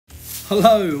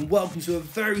Hello and welcome to a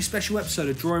very special episode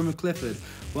of Drawing with Clifford,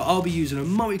 where I'll be using a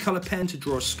multicoloured pen to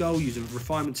draw a skull using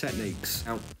refinement techniques.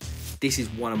 Now, this is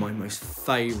one of my most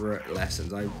favourite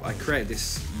lessons. I created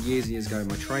this years and years ago in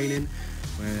my training,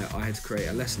 where I had to create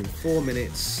a lesson in 4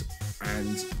 minutes,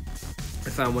 and I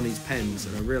found one of these pens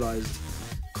and I realised,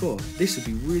 cool, this would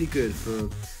be really good for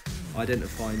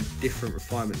identifying different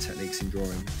refinement techniques in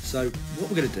drawing. So what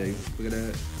we're going to do, we're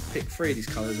going to pick 3 of these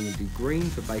colours, and we'll do green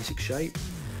for basic shape,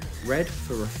 red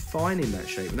for refining that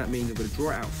shape, and that means I'm going to draw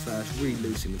it out first, really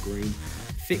loosen the green,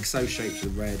 fix those shapes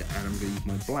with red, and I'm going to use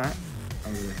my black.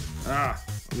 I'm going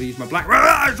to use my black.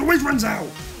 It always runs out.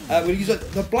 We're going to use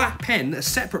the black pen, a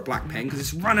separate black pen, because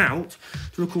it's run out,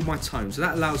 to record my tone. So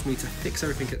that allows me to fix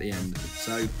everything at the end.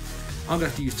 So I'm going to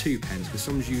have to use 2 pens because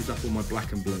someone's used up all my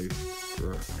black and blue.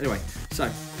 Anyway, so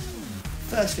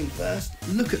first thing first,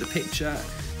 look at the picture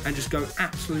and just go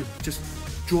just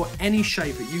draw any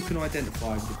shape that you can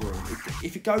identify with the drawing.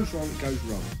 If it goes wrong, it goes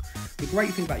wrong. The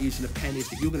great thing about using a pen is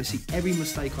that you're going to see every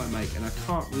mistake I make, and I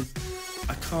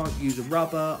can't use a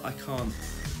rubber, I can't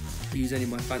use any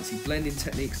of my fancy blending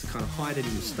techniques to kind of hide any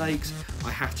mistakes.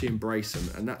 I have to embrace them,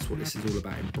 and that's what this is all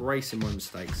about, embracing my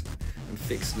mistakes and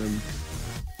fixing them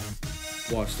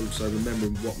whilst also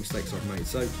remembering what mistakes I've made.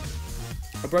 So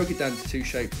I broke it down to 2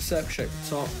 shapes, a circle shape at the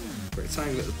top,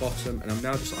 rectangle at the bottom, and I'm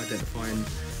now just identifying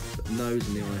the nose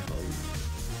and the eye hole.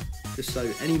 Just so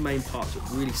any main parts that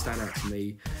really stand out to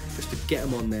me, just to get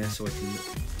them on there so I can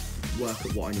work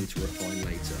at what I need to refine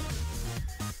later.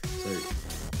 So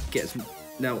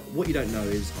now what you don't know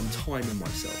is I'm timing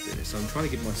myself doing this. So I'm trying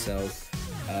to give myself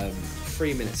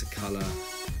 3 minutes of colour,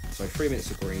 so 3 minutes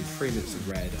of green, 3 minutes of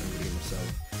red, and I'm going to give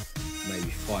myself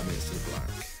maybe 5 minutes of the black.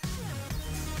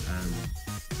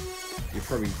 You're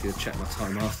probably going to check my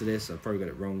time after this. I probably got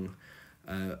it wrong.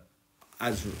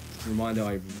 As a reminder,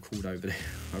 I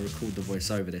record the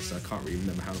voice over this, so I can't really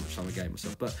remember how much time I gave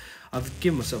myself. But I've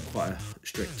given myself quite a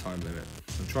strict time limit.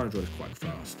 I'm trying to draw this quite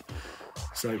fast.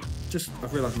 So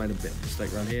I've realised I made a bit of a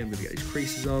mistake around here. I'm going to get these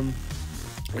creases on,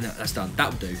 and that's done.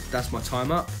 That'll do. That's my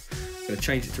time up. I'm going to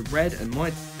change it to red, and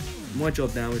my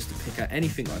job now is to pick out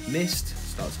anything I've missed.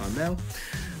 Start time now,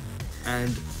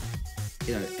 and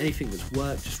anything that's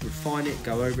worked, just refine it,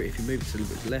 go over it. If you move it to a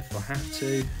little bit left, I have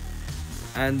to.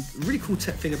 And the really cool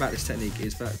thing about this technique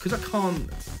is that because I can't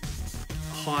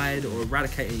hide or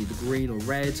eradicate any of the green or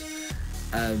red,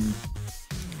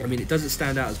 it doesn't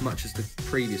stand out as much as the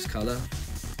previous colour.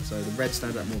 So the red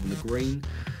stands out more than the green,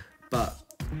 but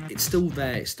it's still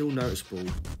there, it's still noticeable,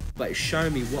 but it's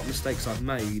showing me what mistakes I've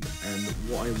made and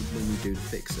what I would normally do to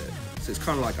fix it. So it's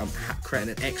kind of like I'm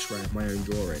creating an X-ray of my own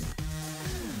drawing.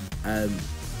 And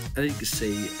you can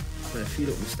see I've made a few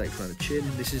little mistakes around the chin.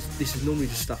 This is normally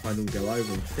just stuff I normally go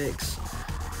over and fix.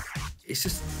 It's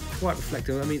just quite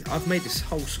reflective. I've made this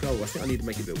whole skull. I think I need to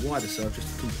make it a bit wider, so I've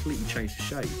just completely changed the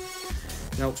shape.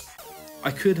 Now, I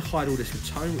could hide all this with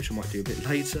tone, which I might do a bit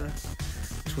later.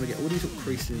 I just want to get all these little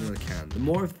creases in when I can. The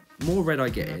more red I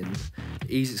get in, the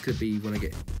easier it's going to be when I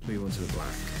move on to the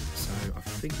black. So I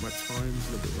think my time's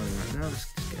a little bit running out now.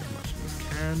 Let's just get as much as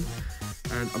I can.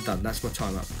 And I'm done, that's my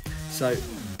time up. So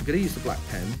I'm going to use the black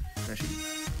pen, actually,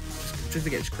 just to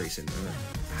get this crease in,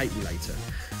 hate me later.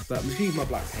 But I'm just going to use my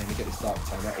black pen to get this dark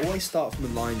tone. I always start from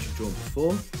the lines you've drawn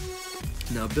before.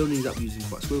 Now I'm building these up using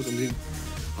quite squills.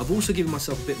 I've also given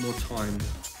myself a bit more time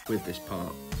with this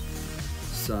part.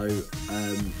 So,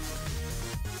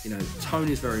 tone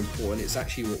is very important. It's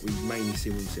actually what we mainly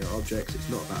see when we see our objects. It's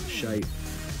not about shape.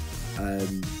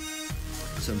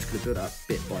 So I'm just going to build it up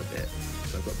bit by bit.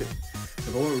 So I've got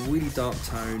if I want a really dark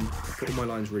tone, I put all my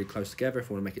lines really close together.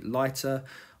 If I want to make it lighter,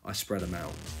 I spread them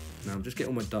out. Now I'm just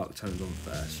getting all my dark tones on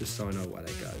first, just so I know where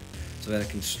they go, so that I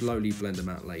can slowly blend them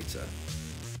out later.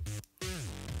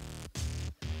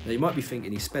 Now you might be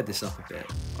thinking he sped this up a bit.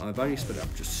 I've only sped it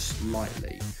up just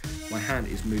slightly. My hand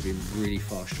is moving really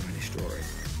fast during this drawing.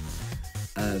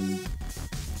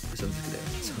 So I'm just going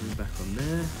to tone back on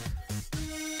there.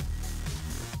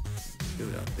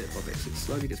 Build it up bit by bit, so it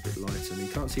slowly gets a bit lighter. And you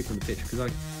can't see from the picture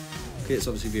because it's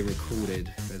obviously being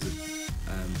recorded. There's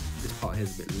this part here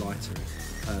is a bit lighter in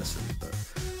person, but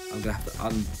I'm gonna have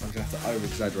to over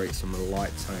exaggerate some of the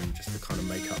light tone just to kind of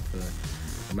make up for the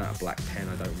amount of black pen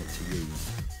I don't want to use.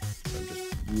 So I'm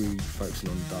just really focusing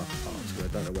on the darker parts because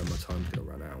I don't know when my time's gonna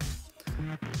run out.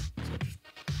 So I'm just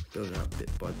building it up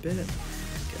bit by bit.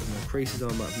 Get more creases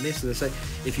on, I might have missed. And I say,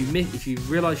 if you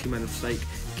realise you made a mistake,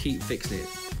 keep fixing it.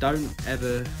 Don't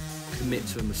ever commit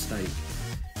to a mistake.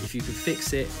 If you can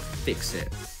fix it, fix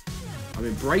it. I'm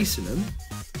embracing them,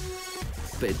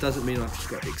 but it doesn't mean I've just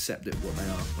got to accept it what they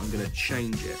are. I'm going to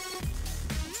change it. So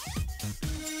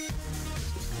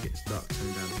let's get this dark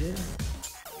tone down here.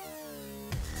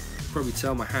 probably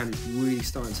tell, my hand is really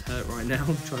starting to hurt right now.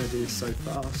 I'm trying to do this so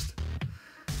fast.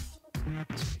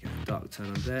 So we get a dark tone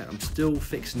on there. I'm still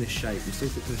fixing this shape. I'm still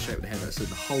fixing the shape of the head. That's the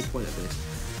whole point of this.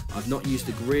 I've not used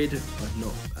a grid. I've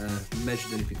not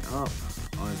measured anything up.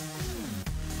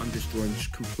 I'm just drawing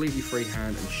completely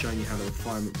freehand and showing you how the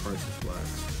refinement process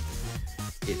works.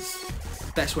 It's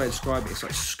the best way to describe it. It's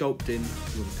like sculpting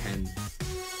with a pen.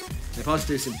 If I was to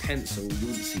do this in pencil, you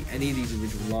wouldn't see any of these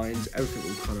original lines. Everything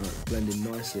will kind of blend in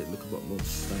nicely. It'll look a lot more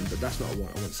sustained, but that's not what I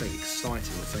want. I want something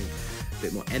exciting. I want something a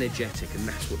bit more energetic, and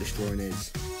that's what this drawing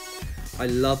is. I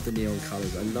love the neon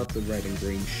colours. I love the red and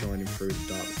green shining through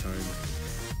the dark tone.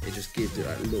 It just gives it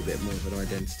like a little bit more of an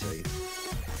identity.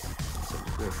 So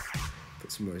we'll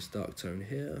put some more of this dark tone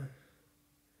here.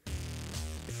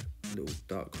 A little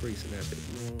dark crease in there a bit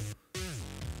more.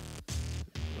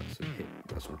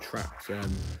 Got some trapped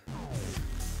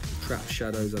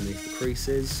shadows underneath the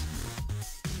creases.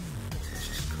 Let's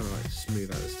just kind of like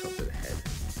smooth out this top of the head.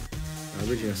 Now,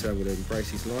 originally I said I would embrace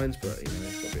these lines, but you know,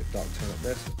 it's got a bit of dark tone up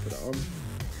there, so let's put it on.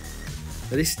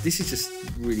 Now this is just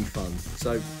really fun.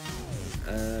 So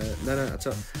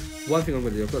one thing I'm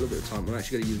going to do, I've got a little bit of time, I'm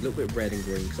actually going to use a little bit of red and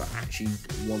green because I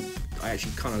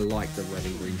actually kind of like the red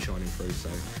and green shining through, so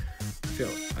I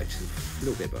feel actually a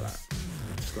little bit about that.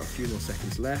 I've just got a few more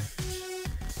seconds left.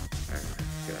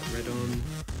 Get that red on.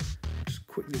 Just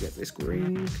quickly get this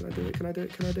green. Can I do it? Can I do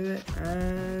it? Can I do it?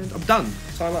 And I'm done.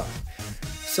 Time up.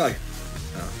 So,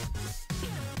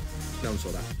 no one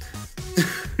saw that.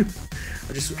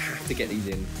 I just have to get these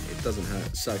in. It doesn't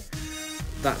hurt. So,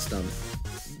 that's done.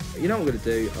 You know what I'm going to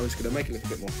do? I'm just going to make it look a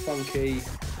bit more funky.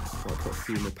 I'll put a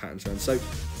few more patterns around. So,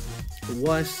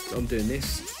 whilst I'm doing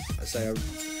this, I say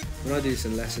when I do this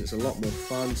in lesson, it's a lot more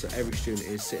fun. So every student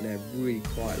is sitting there really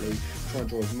quietly, trying to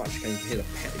draw as much as you can. You can hear the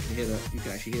pen. You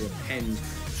can actually hear the pens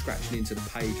scratching into the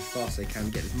page as fast as they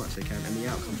can, get as much as they can, and the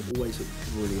outcomes always look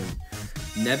brilliant.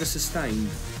 Never sustained,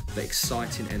 but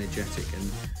exciting, energetic,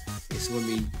 and it's when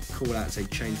we call out and say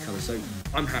change colour. So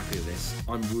I'm happy with this.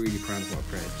 I'm really proud of what I've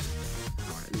created.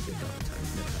 Alright, a little bit dark tone,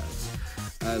 never hurts.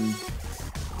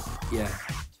 Yeah,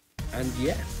 and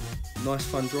yeah. Nice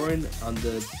fun drawing under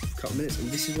a couple of minutes,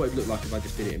 and this is what it would look like if I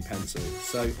just did it in pencil.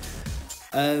 So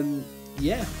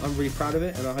yeah, I'm really proud of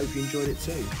it, and I hope you enjoyed it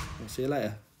too. I'll see you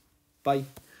later. Bye.